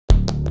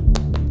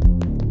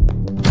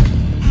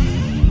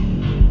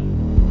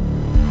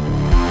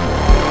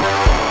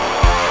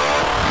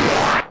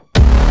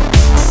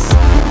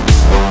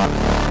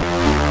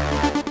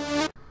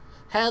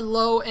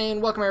Hello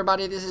and welcome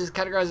everybody, this is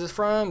Categorizes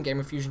from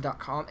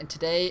GamerFusion.com, and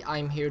today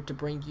I'm here to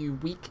bring you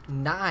week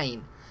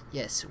 9.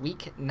 Yes,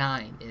 week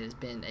 9. It has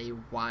been a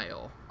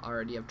while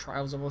already of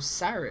Trials of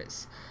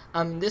Osiris.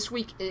 This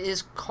week it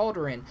is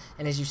Cauldron,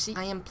 and as you see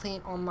I am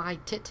playing on my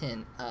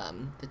Titan.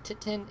 The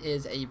Titan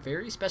is a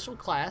very special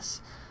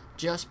class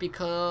just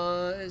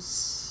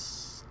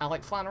because I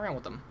like flying around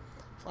with them.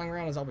 Flying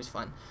around is always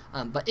fun.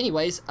 But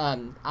anyways,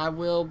 I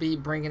will be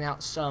bringing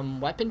out some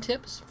weapon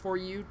tips for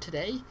you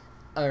today.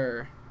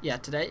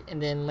 Today,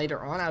 and then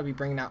later on I'll be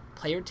bringing out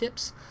player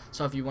tips,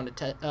 so if you want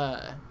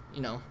to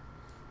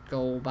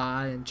go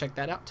by and check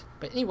that out.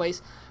 But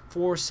anyways,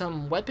 for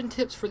some weapon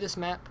tips for this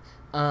map,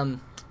 I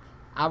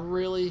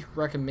really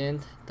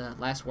recommend the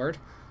last word.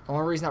 The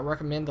only reason I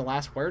recommend the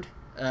last word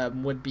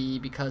would be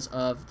because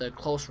of the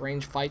close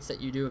range fights that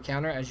you do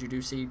encounter, as you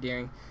do see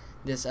during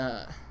this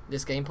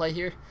this gameplay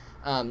here.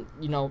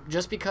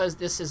 Just because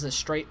this is a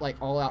straight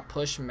all out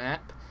push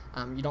map,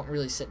 you don't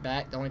really sit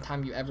back. The only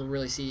time you ever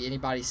really see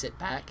anybody sit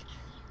back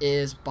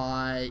is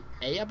by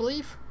A, I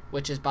believe,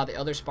 which is by the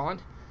other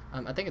spawn.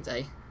 I think it's A.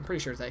 I'm pretty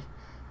sure it's A.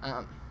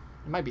 It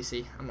might be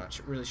C. I'm not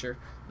really sure.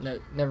 No,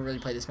 never really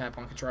played this map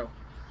on control.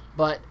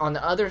 But on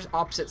the other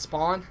opposite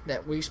spawn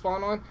that we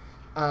spawn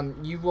on,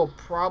 you will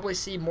probably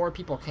see more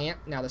people camp.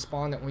 Now the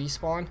spawn that we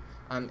spawn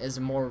is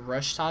a more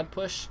rush side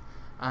push.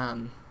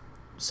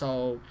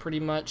 So pretty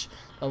much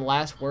the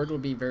last word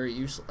would be very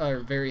useful or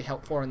very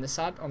helpful on this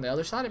side. On the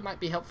other side, it might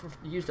be helpful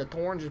to use the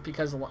thorn, just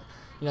because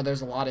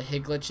there's a lot of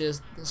hit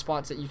glitches,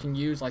 spots that you can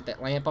use, like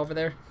that lamp over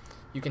there.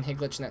 You can hit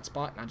glitch in that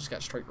spot, and I just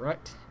got straight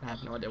wrecked. I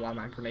have no idea why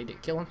my grenade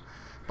didn't kill him.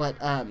 But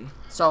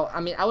so I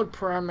mean, I would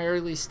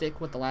primarily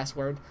stick with the last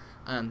word,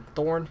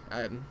 thorn.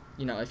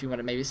 If you want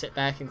to maybe sit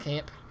back and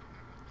camp,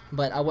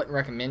 but I wouldn't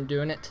recommend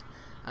doing it.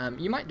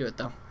 You might do it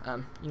though.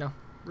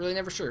 Really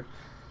never sure.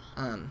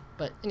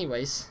 But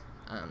anyways.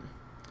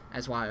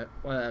 What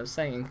I was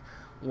saying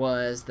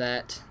was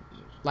that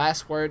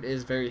last word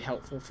is very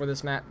helpful for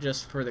this map,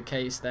 just for the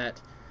case that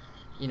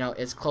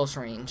it's close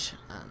range.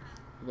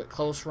 With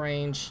close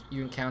range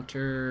you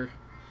encounter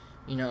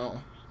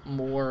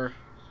more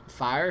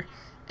fire,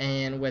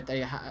 and with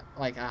a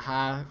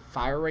high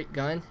fire rate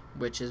gun,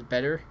 which is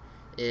better,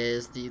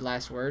 is the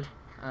last word.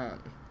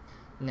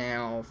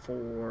 Now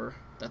for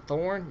the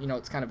thorn,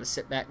 it's kind of a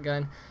sit back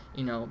gun,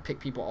 pick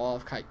people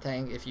off type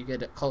thing. If you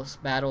get at close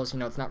battles,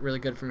 it's not really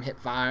good from hip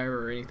fire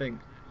or anything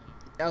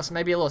else.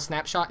 Maybe a little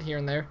snapshot here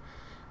and there,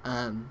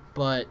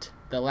 but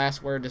the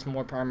last word is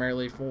more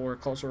primarily for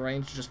closer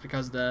range, just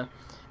because the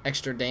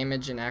extra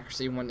damage and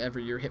accuracy whenever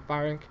you're hip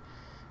firing.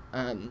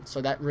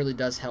 So that really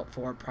does help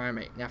for a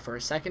primate. Now for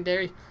a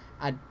secondary,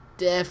 I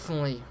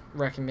definitely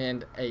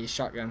recommend a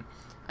shotgun.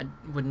 I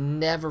would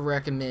never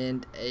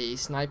recommend a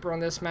sniper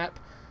on this map,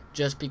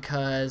 just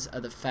because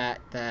of the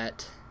fact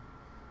that,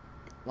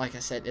 like I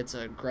said, it's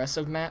an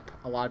aggressive map.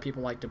 A lot of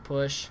people like to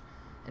push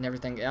and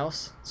everything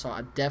else, so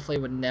I definitely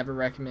would never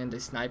recommend a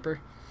sniper.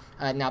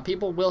 Now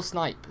people will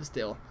snipe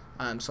still,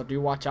 so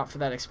do watch out for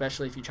that,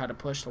 especially if you try to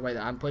push the way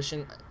that I'm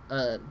pushing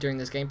during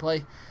this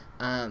gameplay.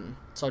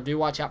 So do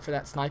watch out for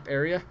that snipe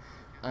area,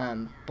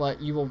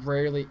 but you will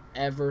rarely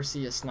ever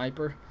see a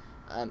sniper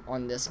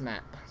on this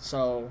map.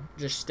 So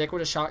just stick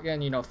with a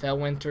shotgun.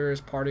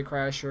 Fellwinter's, Party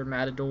Crasher,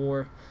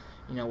 Matador,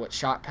 with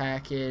shot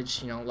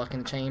package, luck in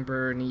the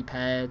chamber, knee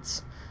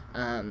pads.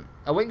 I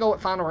wouldn't go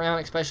with final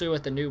round, especially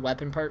with the new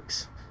weapon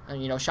perks.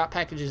 Shot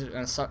packages are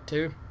gonna suck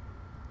too,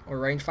 or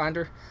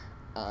rangefinder,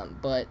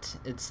 but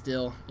it's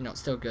still, it's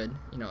still good.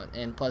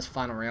 And plus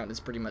final round is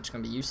pretty much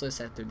gonna be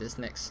useless after this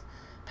next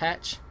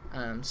patch.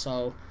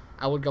 So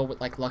I would go with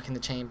luck in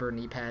the chamber,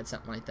 knee pad,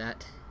 something like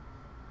that.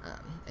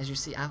 As you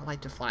see, I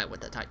like to fly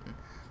with the Titan.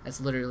 That's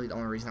literally the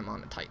only reason I'm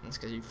on the Titans,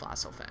 because you fly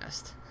so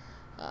fast.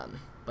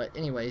 But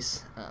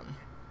anyways,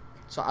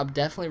 so I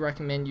definitely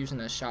recommend using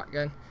a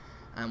shotgun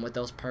with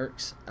those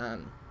perks.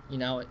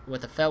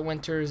 With the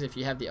Fellwinters, if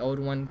you have the old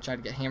one, try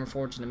to get Hammer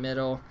Forge in the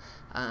middle.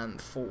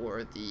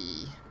 For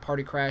the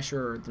Party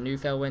Crasher or the new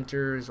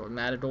Fellwinters or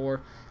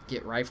Matador,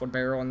 get Rifled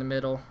Barrel in the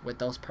middle with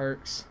those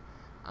perks.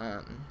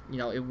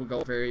 It will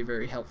go very,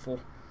 very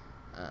helpful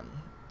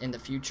in the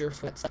future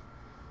for that stuff.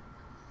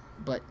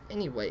 But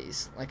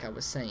anyways, like I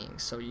was saying,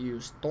 so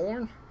use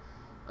Thorn.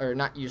 Or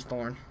not use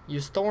Thorn.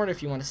 Use Thorn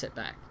if you want to sit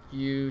back.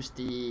 Use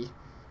the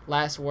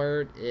last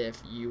word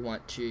if you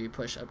want to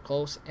push up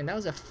close. And that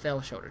was a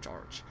fail shoulder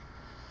charge.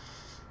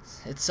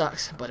 It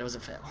sucks, but it was a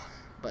fail.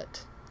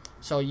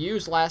 So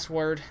use last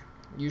word,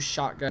 use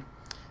shotgun,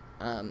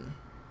 and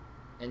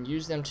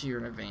use them to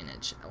your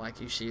advantage,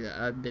 like you see that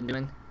I've been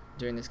doing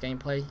during this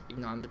gameplay,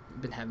 even though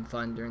I've been having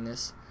fun during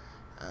this.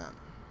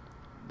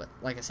 But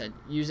like I said,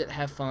 use it,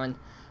 have fun.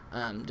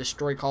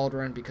 Destroy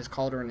Cauldron, because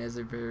Cauldron is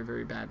a very,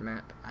 very bad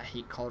map. I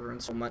hate Cauldron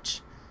so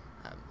much.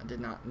 I did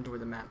not enjoy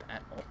the map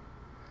at all.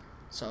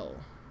 So,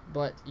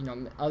 but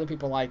other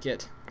people like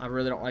it. I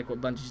really don't like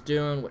what Bungie's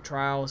doing with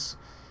Trials,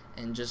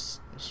 and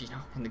just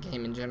in the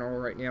game in general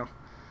right now.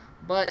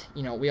 But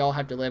we all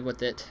have to live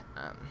with it.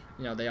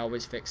 They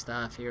always fix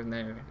stuff here and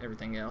there,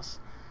 everything else.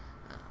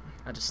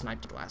 I just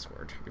sniped the last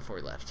word before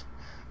we left.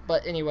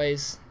 But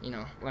anyways, you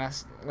know,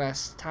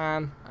 last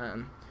time,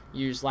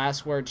 use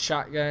last word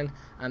shotgun.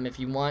 If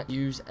you want,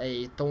 use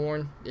a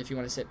thorn if you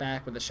want to sit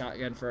back with a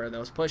shotgun for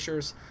those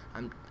pushers.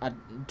 I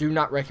do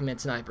not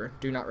recommend sniper.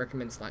 Do not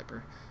recommend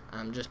sniper.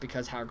 Just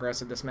because how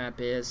aggressive this map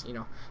is. You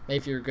know, maybe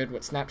if you're good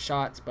with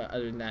snapshots, but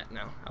other than that,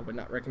 no, I would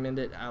not recommend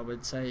it. I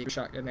would say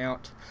shotgun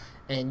out,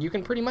 and you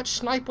can pretty much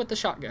snipe with the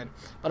shotgun.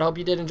 But I hope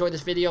you did enjoy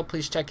this video.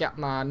 Please check out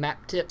my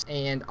map tips,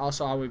 and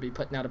also I will be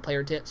putting out a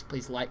player tips.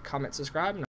 Please like, comment, subscribe.